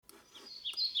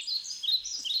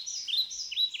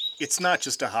It's not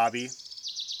just a hobby.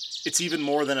 It's even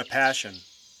more than a passion.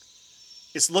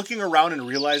 It's looking around and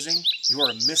realizing you are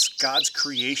amidst God's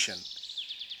creation.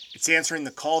 It's answering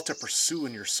the call to pursue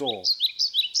in your soul.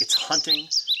 It's hunting,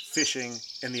 fishing,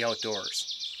 and the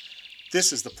outdoors.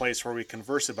 This is the place where we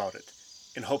converse about it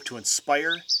and hope to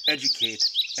inspire, educate,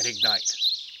 and ignite.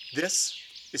 This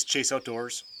is Chase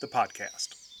Outdoors, the podcast.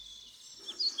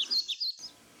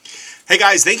 Hey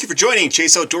guys, thank you for joining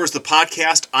Chase Outdoors, the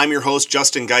podcast. I'm your host,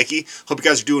 Justin Geike. Hope you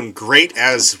guys are doing great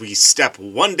as we step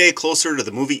one day closer to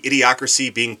the movie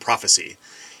Idiocracy being prophecy.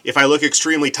 If I look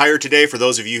extremely tired today, for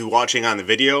those of you watching on the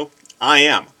video, I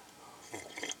am.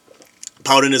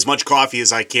 Pounding as much coffee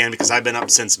as I can because I've been up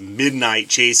since midnight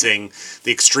chasing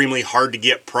the extremely hard to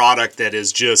get product that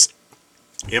is just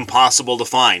impossible to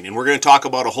find. And we're going to talk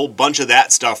about a whole bunch of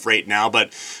that stuff right now,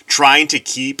 but trying to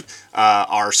keep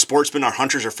our sportsmen, our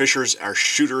hunters, our fishers, our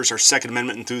shooters, our Second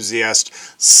Amendment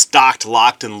enthusiasts stocked,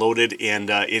 locked, and loaded. And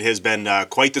it has been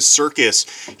quite the circus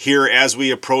here as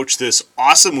we approach this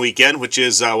awesome weekend, which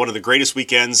is one of the greatest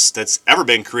weekends that's ever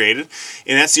been created.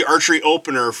 And that's the archery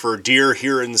opener for deer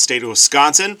here in the state of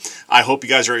Wisconsin. I hope you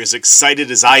guys are as excited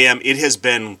as I am. It has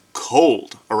been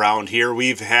cold around here.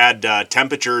 We've had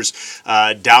temperatures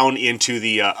down into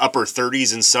the upper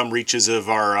 30s in some reaches of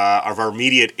our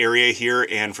immediate area here.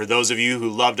 And for those of you who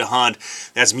love to hunt,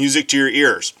 that's music to your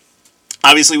ears.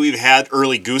 Obviously, we've had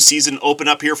early goose season open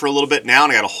up here for a little bit now,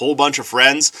 and I got a whole bunch of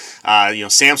friends.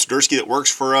 Sam Swiderski that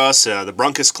works for us, the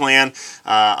Brunkus clan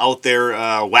out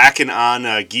there whacking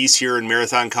on geese here in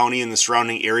Marathon County and the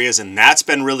surrounding areas, and that's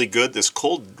been really good. This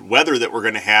cold weather that we're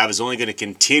going to have is only going to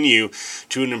continue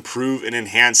to improve and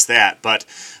enhance that. But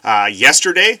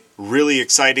yesterday, really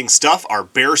exciting stuff. Our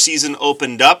bear season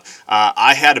opened up.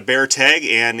 I had a bear tag,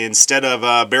 and instead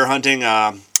of bear hunting,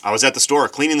 I was at the store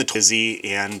cleaning the busy,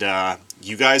 and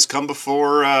you guys come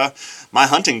before my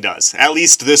hunting does, at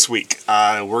least this week.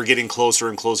 We're getting closer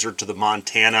and closer to the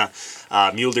Montana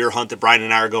mule deer hunt that Brian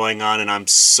and I are going on, and I'm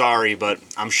sorry, but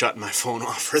I'm shutting my phone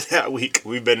off for that week.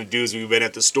 We've been at Dewsbury, we've been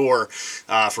at the store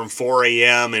from 4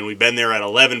 a.m., and we've been there at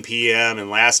 11 p.m.,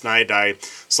 and last night I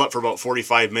slept for about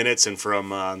 45 minutes, and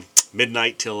from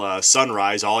midnight till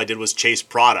sunrise, all I did was chase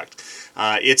product.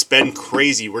 It's been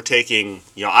crazy. We're taking,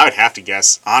 I would have to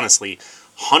guess, honestly,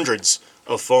 hundreds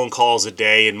of phone calls a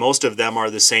day, and most of them are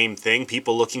the same thing.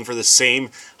 People looking for the same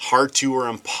hard to or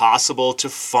impossible to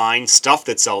find stuff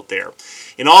that's out there.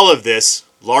 And all of this,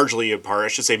 largely in part, I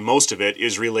should say most of it,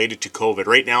 is related to COVID.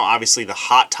 Right now, obviously, the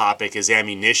hot topic is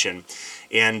ammunition.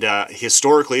 And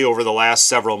historically, over the last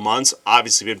several months,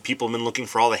 obviously, people have been looking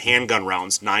for all the handgun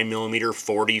rounds, 9mm,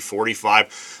 40,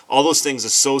 45, all those things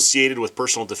associated with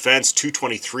personal defense,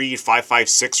 223,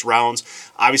 5.56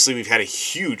 rounds. Obviously, we've had a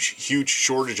huge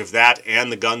shortage of that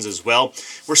and the guns as well.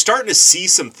 We're starting to see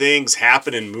some things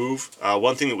happen and move.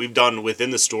 One thing that we've done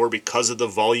within the store, because of the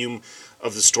volume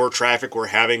of the store traffic we're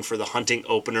having for the hunting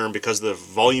opener and because of the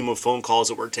volume of phone calls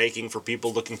that we're taking for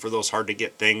people looking for those hard to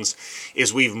get things,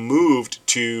 is we've moved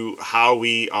to how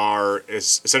we are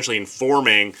essentially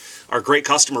informing our great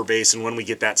customer base and when we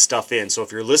get that stuff in. So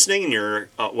if you're listening and you're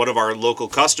one of our local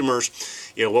customers,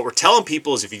 what we're telling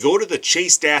people is if you go to the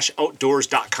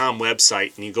chase-outdoors.com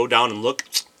website and you go down and look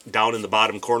down in the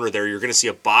bottom corner there, you're going to see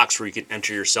a box where you can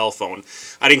enter your cell phone.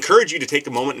 I'd encourage you to take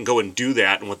a moment and go and do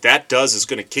that. And what that does is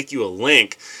going to kick you a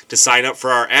link to sign up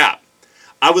for our app.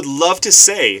 I would love to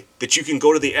say that you can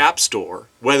go to the App Store,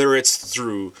 whether it's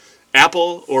through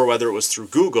Apple or whether it was through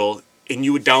Google, and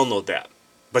you would download that.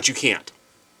 But you can't.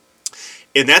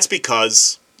 And that's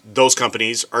because those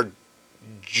companies are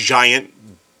giant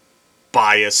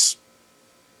bias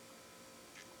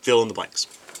fill in the blanks.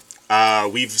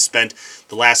 We've spent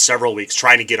the last several weeks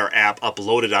trying to get our app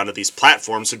uploaded onto these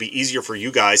platforms so it'd be easier for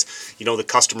you guys, the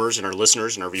customers and our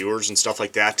listeners and our viewers and stuff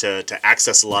like that to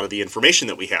access a lot of the information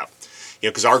that we have.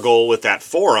 Because our goal with that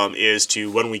forum is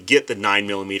to, when we get the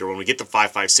 9mm, when we get the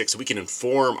 5.56, we can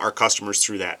inform our customers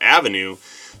through that avenue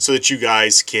so that you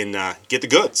guys can get the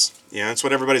goods. That's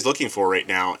what everybody's looking for right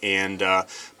now. And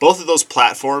both of those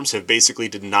platforms have basically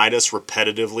denied us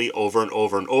repetitively over and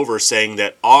over and over, saying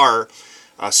that our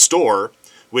store,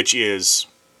 which is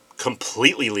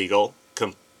completely legal,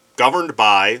 governed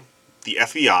by the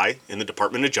FBI and the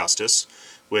Department of Justice,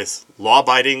 with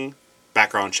law-abiding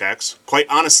background checks, quite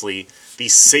honestly, the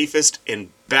safest and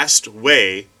best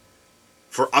way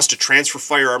for us to transfer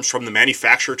firearms from the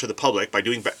manufacturer to the public by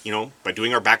doing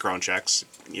our background checks,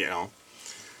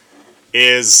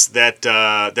 is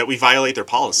that we violate their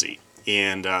policy.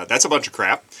 And that's a bunch of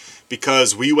crap,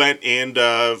 because we went and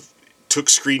took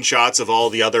screenshots of all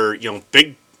the other,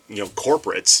 big,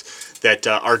 corporates that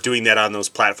are doing that on those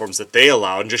platforms that they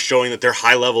allow, and just showing that they're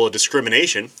high level of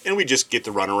discrimination, and we just get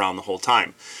to run around the whole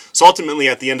time. So ultimately,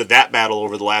 at the end of that battle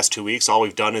over the last 2 weeks, all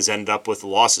we've done is end up with the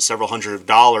loss of several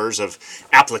 $100s of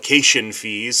application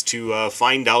fees to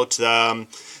find out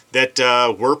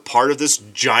that we're part of this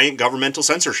giant governmental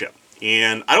censorship.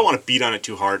 And I don't want to beat on it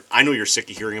too hard. I know you're sick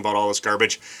of hearing about all this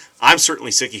garbage. I'm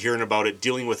certainly sick of hearing about it,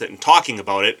 dealing with it, and talking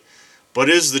about it. But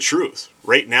it is the truth.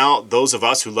 Right now, those of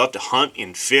us who love to hunt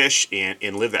and fish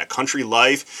and live that country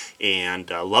life and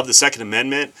love the Second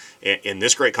Amendment in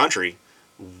this great country,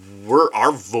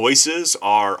 our voices,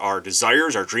 our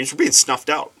desires, our dreams, we're being snuffed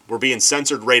out. We're being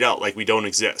censored right out like we don't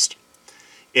exist.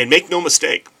 And make no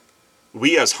mistake,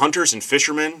 we as hunters and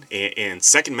fishermen and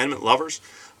Second Amendment lovers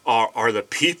are the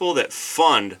people that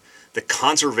fund the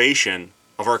conservation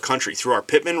of our country through our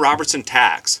Pittman-Robertson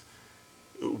tax.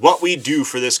 What we do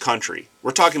for this country,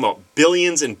 we're talking about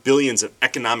billions and billions of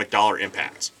economic dollar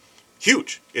impacts.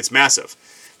 Huge. It's massive.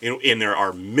 And there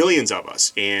are millions of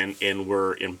us, and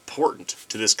we're important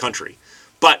to this country.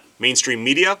 But mainstream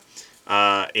media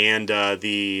and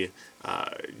the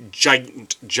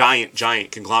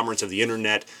giant conglomerates of the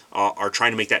internet are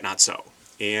trying to make that not so.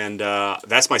 And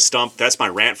that's my stump. That's my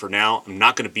rant for now. I'm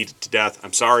not going to beat it to death.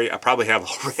 I'm sorry. I probably have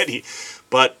already.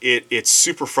 But it's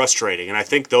super frustrating. And I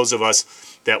think those of us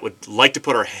that would like to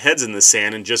put our heads in the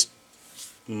sand and just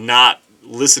not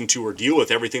listen to or deal with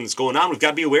everything that's going on, we've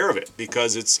got to be aware of it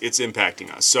because it's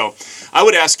impacting us. So I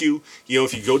would ask you,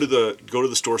 if you go to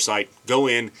the store site, go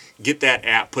in, get that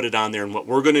app, put it on there, and what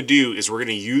we're going to do is we're going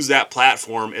to use that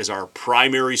platform as our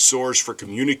primary source for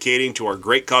communicating to our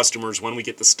great customers when we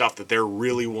get the stuff that they're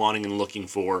really wanting and looking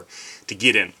for to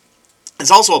get in. It's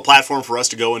also a platform for us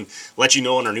to go and let you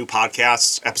know when our new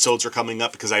podcasts episodes are coming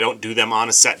up, because I don't do them on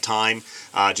a set time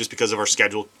just because of our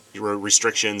schedule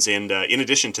restrictions. And in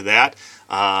addition to that,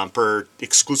 for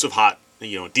exclusive hot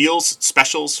deals,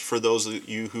 specials for those of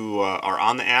you who are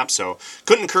on the app. So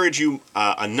couldn't encourage you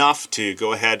enough to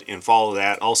go ahead and follow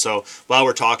that. Also, while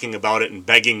we're talking about it and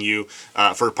begging you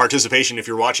for participation, if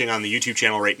you're watching on the YouTube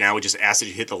channel right now, we just ask that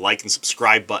you hit the like and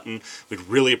subscribe button. We'd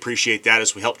really appreciate that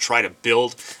as we help try to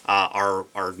build our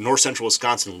North Central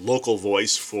Wisconsin local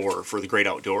voice for the great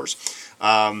outdoors.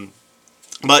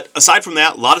 But aside from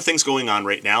that, a lot of things going on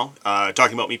right now.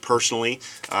 Talking about me personally,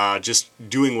 just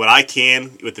doing what I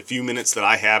can with the few minutes that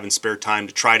I have in spare time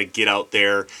to try to get out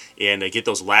there and get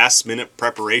those last-minute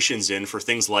preparations in for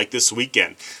things like this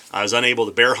weekend. I was unable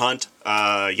to bear hunt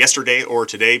yesterday or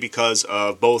today because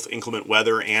of both inclement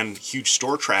weather and huge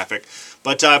store traffic.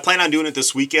 But I plan on doing it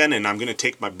this weekend, and I'm going to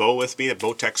take my bow with me. The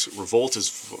Bowtech Revolt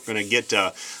is going to get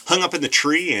hung up in the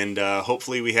tree, and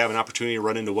hopefully we have an opportunity to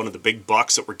run into one of the big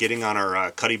bucks that we're getting on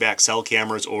our Cuddy-back cell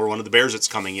cameras, or one of the bears that's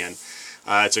coming in.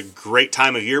 It's a great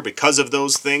time of year because of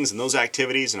those things and those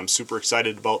activities, and I'm super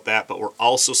excited about that. But we're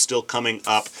also still coming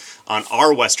up on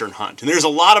our Western hunt. And there's a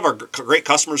lot of our great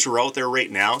customers who are out there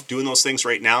right now doing those things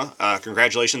right now.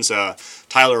 Congratulations,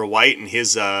 Tyler White and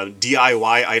his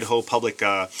DIY Idaho Public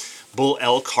bull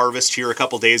elk harvest here a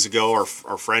couple days ago. Our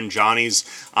friend Johnny's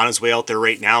on his way out there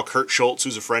right now. Kurt Schultz,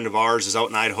 who's a friend of ours, is out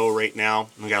in Idaho right now.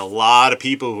 We got a lot of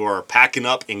people who are packing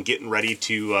up and getting ready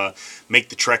to make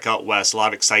the trek out west. A lot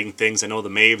of exciting things. I know the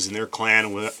Maves and their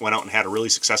clan went out and had a really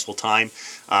successful time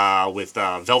with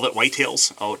velvet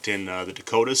whitetails out in the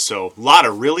Dakotas. So a lot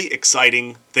of really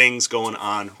exciting things going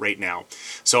on right now.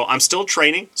 So I'm still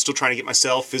training, still trying to get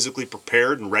myself physically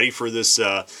prepared and ready for this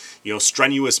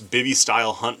strenuous bivvy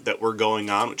style hunt that we're going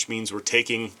on, which means we're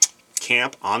taking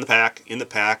camp in the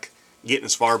pack, getting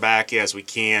as far back as we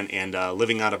can, and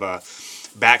living out of a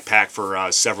backpack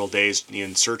for several days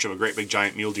in search of a great big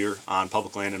giant mule deer on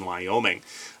public land in Wyoming.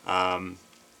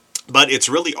 But it's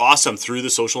really awesome through the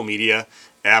social media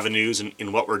avenues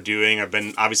and what we're doing. I've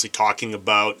been obviously talking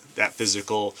about that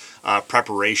physical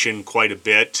preparation quite a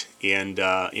bit, and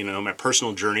my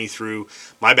personal journey through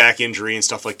my back injury and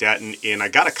stuff like that. And I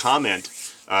got a comment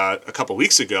a couple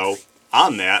weeks ago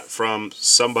on that from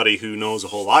somebody who knows a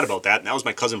whole lot about that, and that was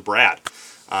my cousin Brad.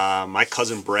 My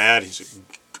cousin Brad, he's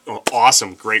an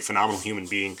awesome, great, phenomenal human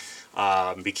being,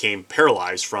 became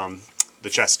paralyzed from the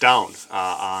chest down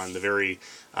on the very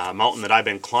mountain that I've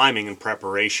been climbing in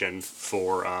preparation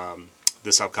for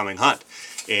this upcoming hunt.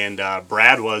 And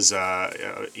Brad was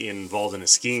involved in a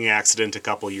skiing accident a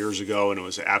couple years ago, and it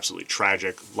was absolutely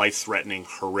tragic, life-threatening,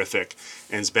 horrific,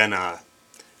 and it's been an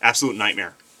absolute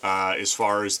nightmare as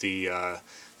far as the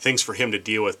things for him to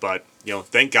deal with. But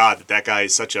thank God that guy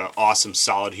is such an awesome,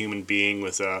 solid human being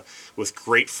with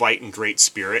great fight and great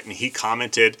spirit. And he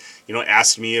commented,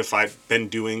 asked me if I've been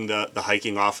doing the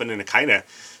hiking often, and it kind of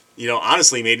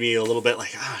honestly made me a little bit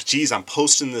like, geez, I'm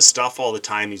posting this stuff all the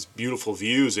time, these beautiful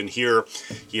views, and here,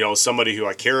 somebody who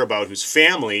I care about, whose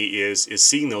family is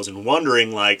seeing those and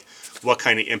wondering like what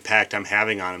kind of impact I'm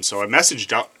having on him. So I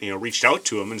messaged out, reached out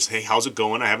to him and said, hey, how's it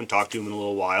going? I haven't talked to him in a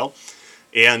little while,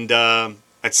 and I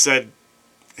said,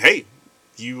 hey,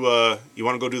 you want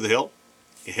to go do the hill?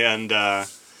 And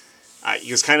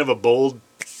it was kind of a bold,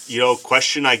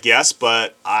 question, I guess,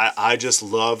 but I just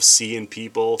love seeing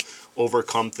people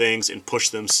overcome things and push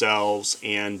themselves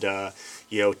and,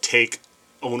 take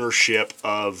ownership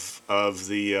of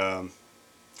the,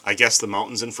 I guess, the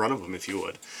mountains in front of them, if you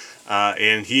would.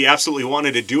 And he absolutely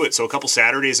wanted to do it. So a couple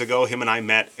Saturdays ago, him and I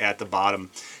met at the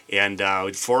bottom, and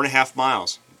 4.5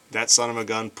 miles. That son of a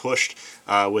gun pushed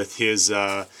with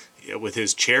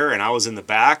his chair, and I was in the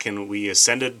back, and we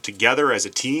ascended together as a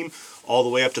team all the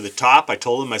way up to the top. I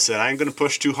told him, I said, I ain't going to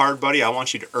push too hard, buddy. I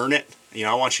want you to earn it.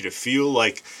 I want you to feel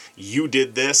like you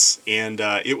did this, and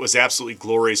it was absolutely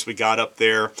glorious. We got up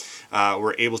there.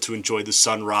 We're able to enjoy the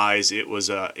sunrise. It was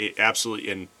an absolutely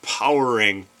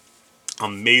empowering,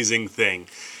 amazing thing.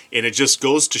 And it just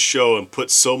goes to show and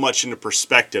put so much into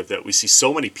perspective that we see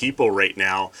so many people right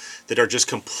now that are just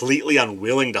completely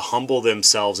unwilling to humble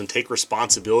themselves and take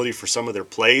responsibility for some of their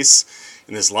place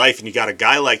in this life. And you got a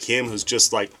guy like him who's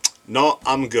just like, no,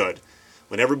 I'm good.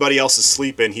 When everybody else is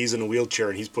sleeping, he's in a wheelchair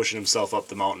and he's pushing himself up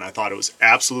the mountain. I thought it was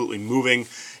absolutely moving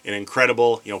and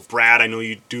incredible. Brad, I know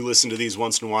you do listen to these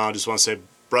once in a while. I just want to say,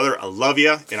 brother, I love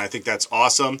you, and I think that's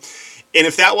awesome. And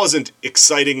if that wasn't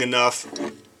exciting enough,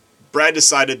 Brad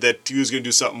decided that he was going to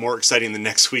do something more exciting the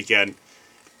next weekend,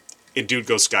 and dude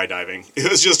goes skydiving. It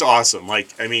was just awesome.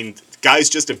 Guy's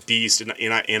just a beast, and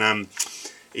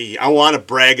I want to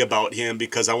brag about him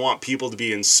because I want people to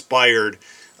be inspired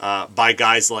by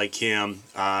guys like him.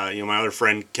 My other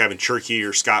friend Kevin Cherky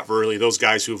or Scott Verley, those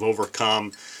guys who have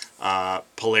overcome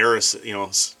Polaris,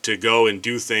 to go and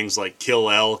do things like kill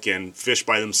elk and fish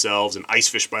by themselves and ice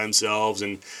fish by themselves.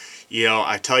 And,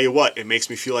 I tell you what, it makes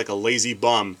me feel like a lazy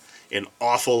bum an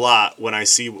awful lot when I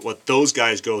see what those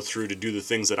guys go through to do the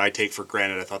things that I take for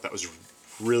granted. I thought that was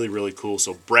really, really cool.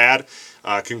 So Brad,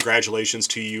 congratulations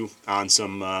to you on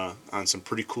some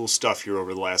pretty cool stuff here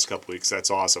over the last couple weeks.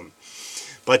 That's awesome.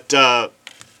 But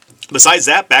besides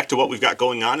that, back to what we've got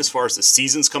going on as far as the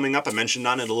season's coming up. I mentioned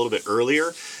on it a little bit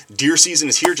earlier. Deer season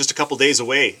is here, just a couple days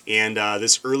away. And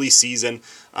this early season,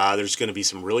 there's going to be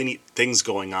some really neat things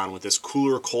going on with this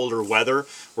cooler, colder weather.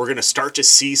 We're going to start to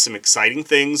see some exciting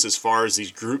things as far as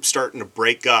these groups starting to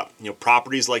break up.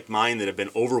 Properties like mine that have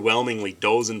been overwhelmingly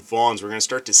does and fawns, we're going to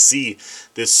start to see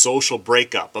this social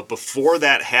breakup. But before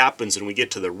that happens and we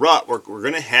get to the rut, what we're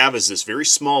going to have is this very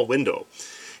small window.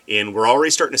 And we're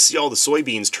already starting to see all the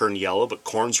soybeans turn yellow, but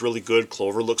corn's really good,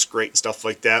 clover looks great, and stuff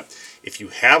like that. If you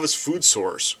have a food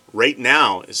source, right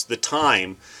now is the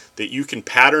time that you can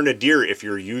pattern a deer if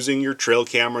you're using your trail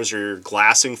cameras or you're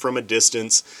glassing from a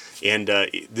distance. And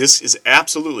this is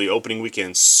absolutely opening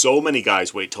weekend. So many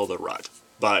guys wait till the rut,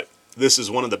 but this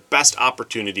is one of the best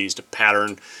opportunities to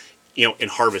pattern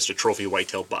and harvest a trophy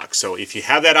whitetail buck. So if you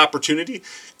have that opportunity,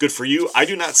 good for you. I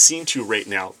do not seem to right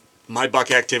now. My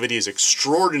buck activity is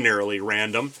extraordinarily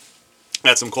random.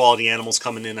 Got some quality animals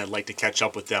coming in. I'd like to catch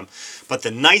up with them. But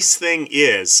the nice thing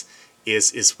is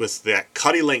with that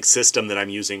CuddeLink system that I'm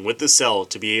using with the cell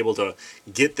to be able to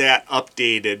get that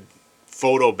updated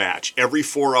photo batch every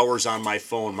 4 hours on my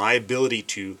phone, my ability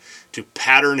to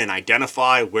pattern and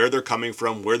identify where they're coming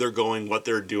from, where they're going, what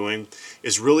they're doing,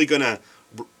 is really going to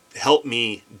help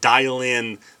me dial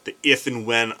in the if and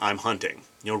when I'm hunting.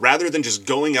 Rather than just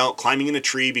going out, climbing in a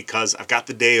tree because I've got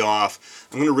the day off,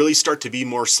 I'm going to really start to be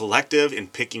more selective in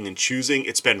picking and choosing.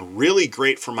 It's been really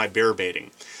great for my bear baiting,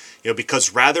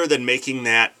 because rather than making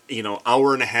that,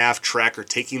 hour and a half trek or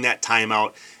taking that time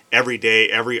out every day,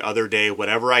 every other day,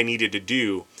 whatever I needed to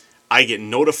do, I get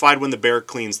notified when the bear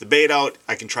cleans the bait out.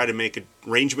 I can try to make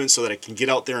arrangements so that I can get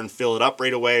out there and fill it up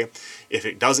right away. If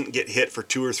it doesn't get hit for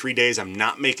 2 or 3 days, I'm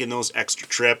not making those extra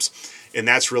trips. And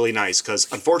that's really nice because,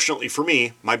 unfortunately for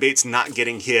me, my bait's not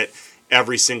getting hit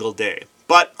every single day.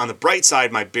 But on the bright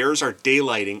side, my bears are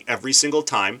daylighting every single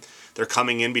time. They're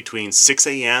coming in between 6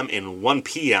 a.m. and 1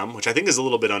 p.m., which I think is a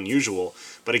little bit unusual,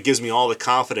 but it gives me all the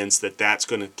confidence that that's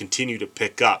going to continue to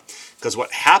pick up. Because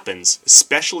what happens,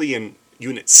 especially in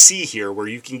Unit C here, where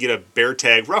you can get a bear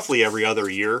tag roughly every other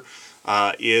year,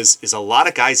 is a lot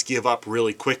of guys give up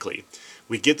really quickly.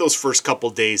 We get those first couple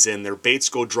days in, their baits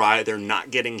go dry, they're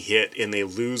not getting hit, and they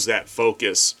lose that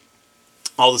focus.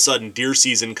 All of a sudden, deer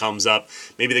season comes up,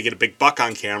 maybe they get a big buck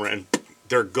on camera, and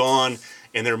they're gone,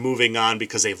 and they're moving on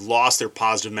because they've lost their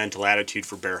positive mental attitude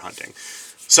for bear hunting.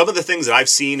 some of the things that I've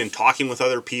seen in talking with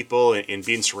other people and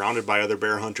being surrounded by other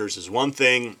bear hunters is one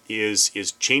thing is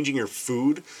changing your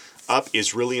food up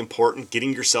is really important.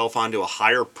 Getting yourself onto a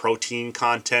higher protein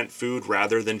content food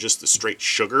rather than just the straight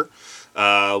sugar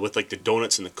with like the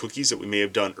donuts and the cookies that we may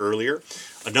have done earlier.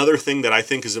 Another thing that I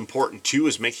think is important too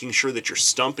is making sure that your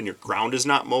stump and your ground is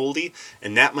not moldy,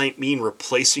 and that might mean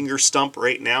replacing your stump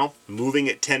right now, moving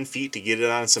it 10 feet to get it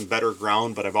on some better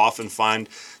ground, but I've often find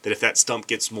that if that stump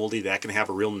gets moldy, that can have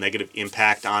a real negative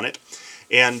impact on it.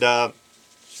 And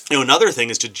another thing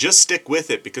is to just stick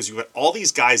with it, because you've got all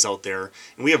these guys out there,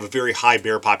 and we have a very high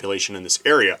bear population in this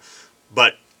area,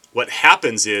 but what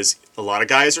happens is a lot of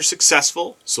guys are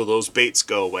successful, so those baits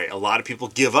go away. A lot of people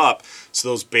give up, so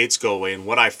those baits go away. And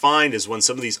what I find is when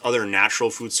some of these other natural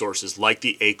food sources, like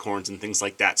the acorns and things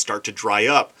like that, start to dry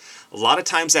up, a lot of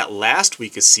times that last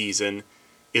week of season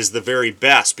is the very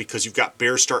best, because you've got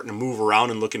bears starting to move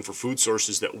around and looking for food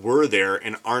sources that were there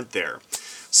and aren't there.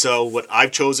 So what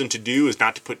I've chosen to do is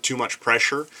not to put too much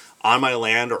pressure on my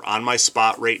land or on my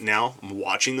spot right now. I'm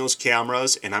watching those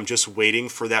cameras, and I'm just waiting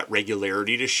for that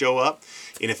regularity to show up.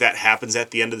 And if that happens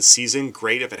at the end of the season,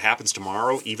 great. If it happens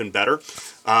tomorrow, even better.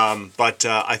 But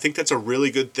I think that's a really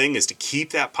good thing, is to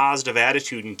keep that positive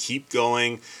attitude and keep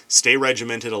going, stay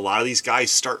regimented. A lot of these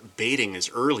guys start baiting as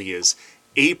early as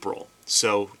April.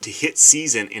 So to hit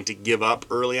season and to give up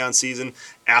early on season,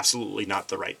 absolutely not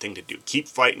the right thing to do. Keep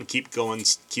fighting, keep going,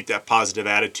 keep that positive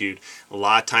attitude. A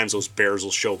lot of times those bears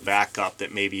will show back up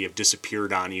that maybe have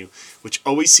disappeared on you, which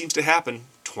always seems to happen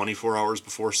 24 hours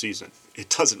before season. It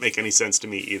doesn't make any sense to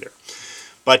me either.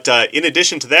 But in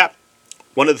addition to that,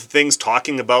 one of the things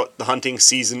talking about the hunting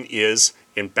season is,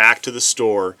 and back to the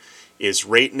store, is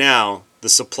right now the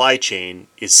supply chain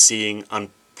is seeing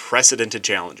unprecedented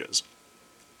challenges.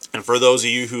 And for those of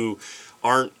you who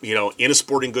aren't, in a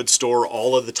sporting goods store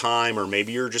all of the time, or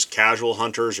maybe you're just casual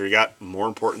hunters, or you got more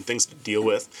important things to deal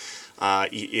with,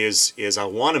 is I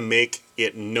want to make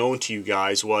it known to you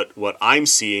guys what I'm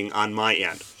seeing on my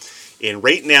end. And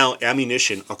right now,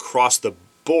 ammunition across the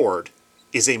board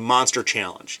is a monster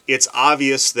challenge. It's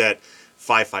obvious that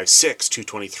 5.56,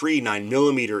 223,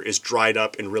 9mm is dried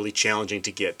up and really challenging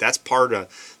to get. That's part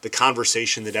of the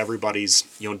conversation that everybody's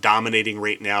dominating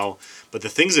right now. But the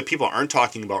things that people aren't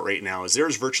talking about right now is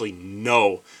there's virtually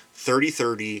no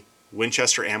 30-30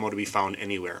 Winchester ammo to be found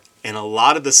anywhere. And a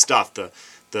lot of the stuff,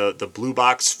 the Blue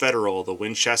Box Federal, the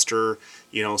Winchester,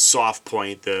 Soft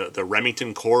Point, the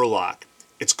Remington Core-Lokt,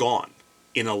 it's gone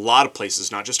in a lot of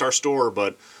places, not just our store,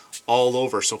 but all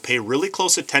over. So pay really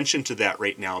close attention to that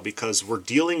right now, because we're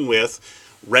dealing with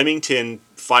Remington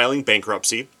filing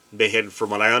bankruptcy. They had, from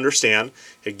what I understand,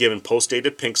 had given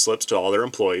post-dated pink slips to all their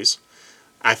employees.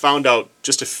 I found out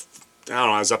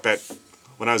I was up at,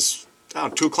 when I was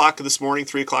 2 o'clock this morning,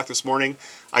 3 o'clock this morning,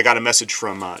 I got a message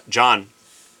from John,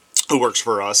 who works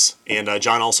for us, and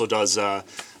John also does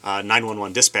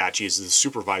 911 dispatch. He's the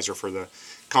supervisor for the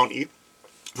county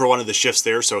for one of the shifts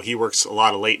there, so he works a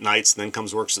lot of late nights and then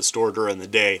works the store during the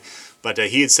day. But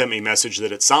he had sent me a message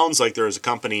that it sounds like there is a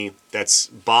company that's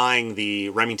buying the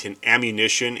Remington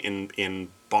ammunition in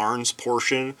Barnes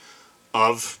portion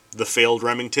of the failed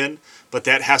Remington, but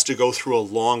that has to go through a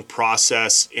long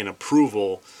process in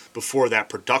approval before that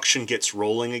production gets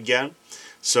rolling again.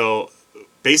 So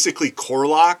basically,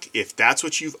 Core-Lokt, if that's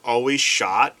what you've always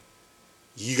shot,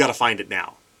 you got to find it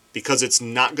now, because it's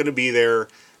not going to be there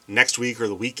next week or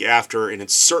the week after, and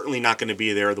it's certainly not going to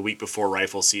be there the week before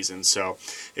rifle season. So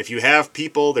if you have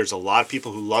people, there's a lot of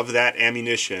people who love that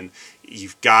ammunition,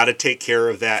 you've got to take care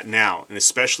of that now. And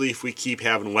especially if we keep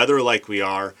having weather like we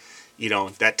are,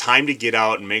 that time to get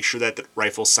out and make sure that the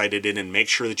rifle's sighted in, and make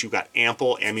sure that you've got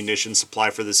ample ammunition supply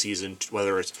for the season,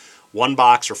 whether it's 1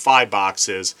 box or 5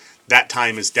 boxes, that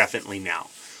time is definitely now.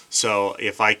 So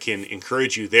if I can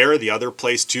encourage you there, the other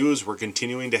place too is we're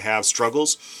continuing to have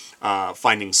struggles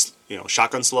finding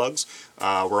shotgun slugs.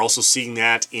 We're also seeing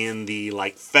that in the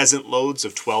pheasant loads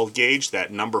of 12 gauge,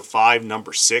 that number 5,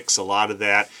 number 6, a lot of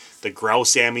that. The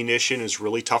grouse ammunition is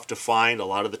really tough to find. A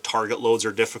lot of the target loads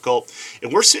are difficult.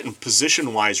 And we're sitting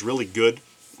position-wise really good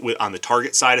on the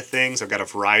target side of things. I've got a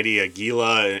variety of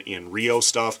Gila and Rio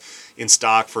stuff in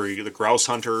stock for the grouse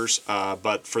hunters.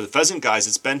 But for the pheasant guys,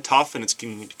 it's been tough, and it's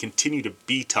going to continue to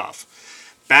be tough.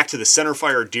 Back to the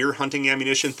centerfire deer hunting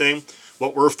ammunition thing.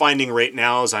 What we're finding right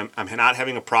now is I'm not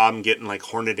having a problem getting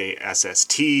Hornady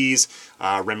SSTs,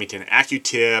 Remington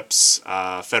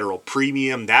AccuTips, Federal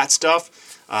Premium, that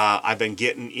stuff. I've been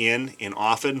getting in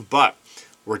often, but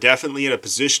we're definitely in a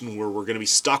position where we're going to be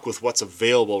stuck with what's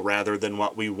available rather than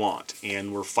what we want,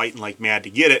 and we're fighting like mad to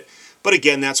get it. But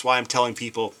again, that's why I'm telling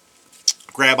people,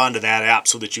 grab onto that app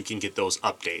so that you can get those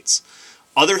updates.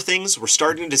 Other things, we're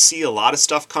starting to see a lot of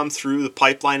stuff come through the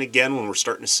pipeline again when we're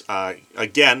starting to,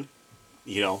 again,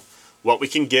 what we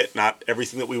can get, not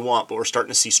everything that we want, but we're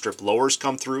starting to see strip lowers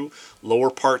come through, lower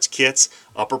parts kits,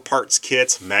 upper parts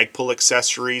kits, Magpul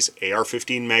accessories,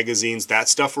 AR-15 magazines. That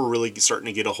stuff we're really starting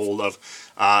to get a hold of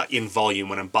in volume.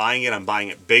 When I'm buying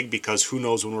it big because who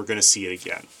knows when we're going to see it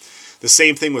again. The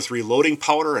same thing with reloading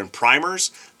powder and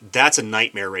primers. That's a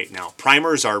nightmare right now.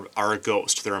 Primers are a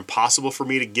ghost. They're impossible for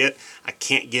me to get. I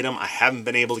can't get them. I haven't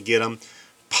been able to get them.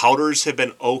 Powders have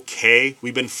been okay.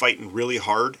 We've been fighting really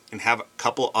hard and have a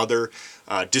couple other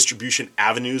distribution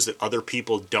avenues that other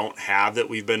people don't have that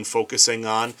we've been focusing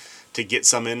on to get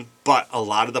some in. But a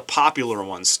lot of the popular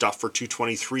ones, stuff for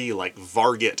 223 like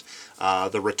Varget,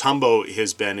 the Rotumbo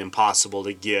has been impossible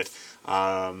to get.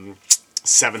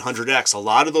 700X, a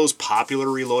lot of those popular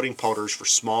reloading powders for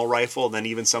small rifle, and then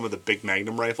even some of the big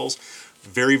Magnum rifles,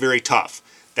 very, very tough.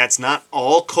 That's not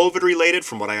all COVID related.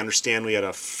 From what I understand, we had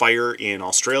a fire in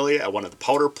Australia at one of the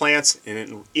powder plants,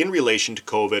 and in relation to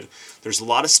COVID, there's a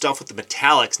lot of stuff with the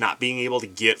metallics not being able to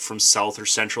get from South or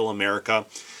Central America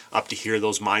up to here.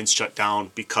 Those mines shut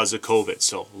down because of COVID.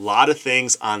 So a lot of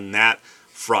things on that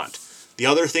front. The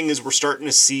other thing is we're starting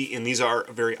to see, and these are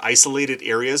very isolated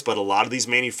areas, but a lot of these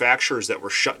manufacturers that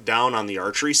were shut down on the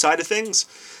archery side of things,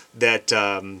 that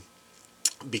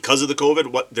because of the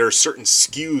COVID, there are certain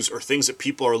SKUs or things that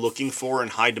people are looking for in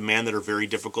high demand that are very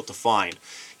difficult to find.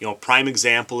 Prime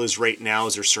example is right now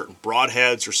is there's certain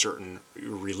broadheads or certain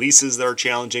releases that are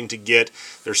challenging to get.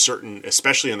 There's certain,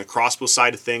 especially on the crossbow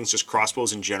side of things, just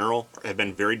crossbows in general have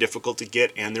been very difficult to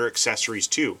get, and their accessories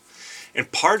too. And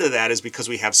part of that is because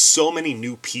we have so many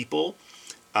new people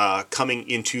coming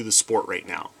into the sport right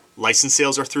now. License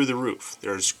sales are through the roof.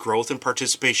 There's growth and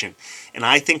participation. And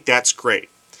I think that's great.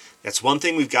 That's one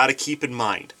thing we've got to keep in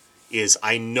mind is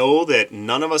I know that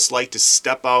none of us like to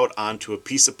step out onto a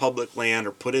piece of public land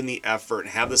or put in the effort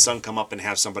and have the sun come up and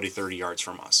have somebody 30 yards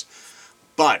from us.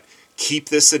 But keep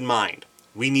this in mind.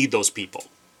 We need those people.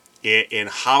 And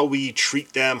how we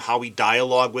treat them, how we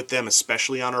dialogue with them,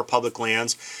 especially on our public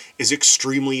lands, is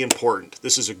extremely important.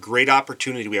 This is a great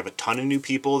opportunity. We have a ton of new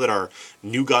people that are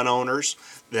new gun owners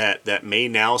that may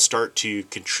now start to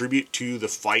contribute to the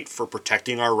fight for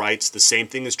protecting our rights. The same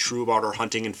thing is true about our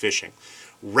hunting and fishing.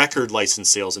 Record license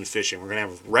sales in fishing. We're going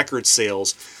to have record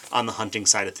sales on the hunting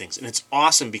side of things. And it's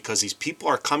awesome because these people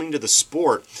are coming to the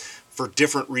sport for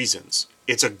different reasons.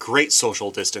 It's a great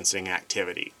social distancing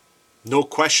activity. No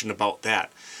question about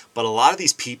that. But a lot of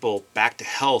these people, back to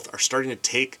health, are starting to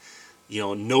take,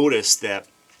 notice that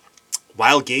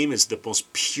wild game is the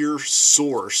most pure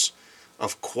source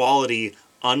of quality,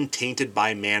 untainted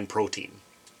by man protein.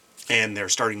 And they're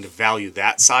starting to value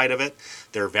that side of it.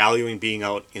 They're valuing being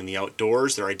out in the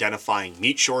outdoors. They're identifying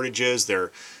meat shortages.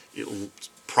 They're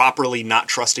properly not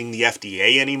trusting the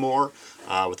FDA anymore.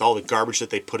 With all the garbage that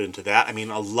they put into that. I mean,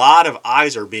 a lot of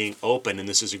eyes are being opened, and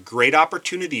this is a great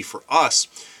opportunity for us,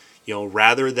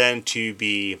 rather than to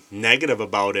be negative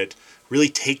about it, really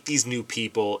take these new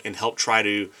people and help try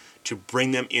to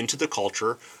bring them into the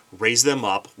culture, raise them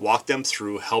up, walk them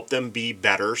through, help them be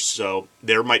better. So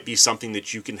there might be something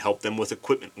that you can help them with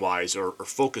equipment-wise or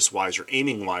focus-wise or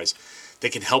aiming-wise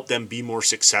that can help them be more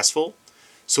successful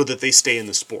so that they stay in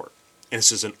the sport. And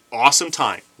this is an awesome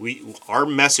time. Our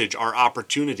message, our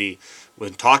opportunity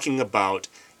when talking about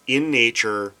in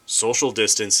nature, social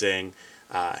distancing,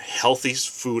 healthy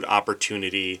food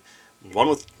opportunity,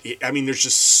 there's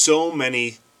just so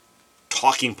many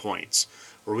talking points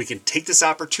where we can take this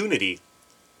opportunity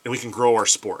and we can grow our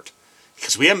sport.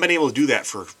 Because we haven't been able to do that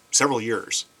for several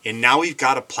years. And now we've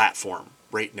got a platform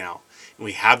right now. And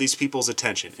we have these people's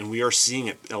attention. And we are seeing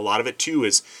it. A lot of it too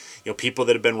is people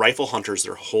that have been rifle hunters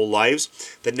their whole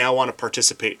lives that now want to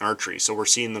participate in archery. So we're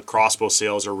seeing the crossbow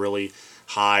sales are really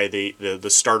high. The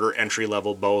starter entry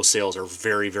level bow sales are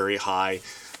very, very high.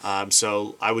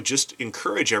 So I would just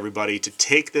encourage everybody to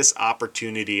take this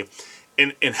opportunity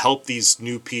and help these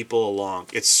new people along.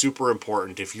 It's super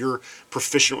important. If you're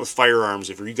proficient with firearms,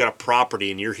 if you've got a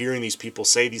property and you're hearing these people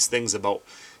say these things about,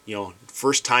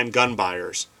 first time gun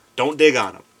buyers, don't dig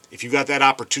on them. If you've got that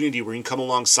opportunity where you can come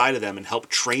alongside of them and help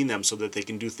train them so that they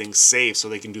can do things safe, so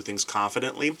they can do things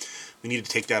confidently, we need to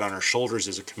take that on our shoulders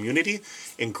as a community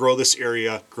and grow this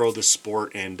area, grow this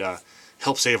sport, and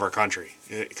help save our country.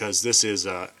 Because this is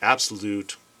an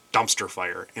absolute dumpster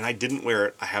fire. And I didn't wear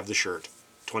it. I have the shirt.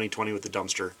 2020 with the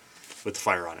dumpster with the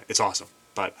fire on it. It's awesome.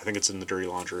 But I think it's in the dirty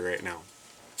laundry right now.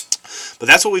 But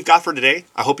that's what we've got for today.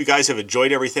 I hope you guys have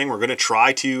enjoyed everything. We're going to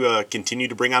try to continue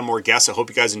to bring on more guests. I hope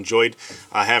you guys enjoyed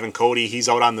having Cody. He's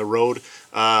out on the road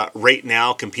right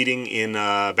now competing in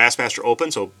Bassmaster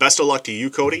Open. So best of luck to you,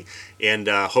 Cody, and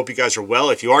hope you guys are well.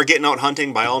 If you are getting out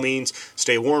hunting, by all means,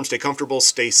 stay warm, stay comfortable,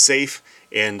 stay safe,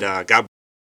 and God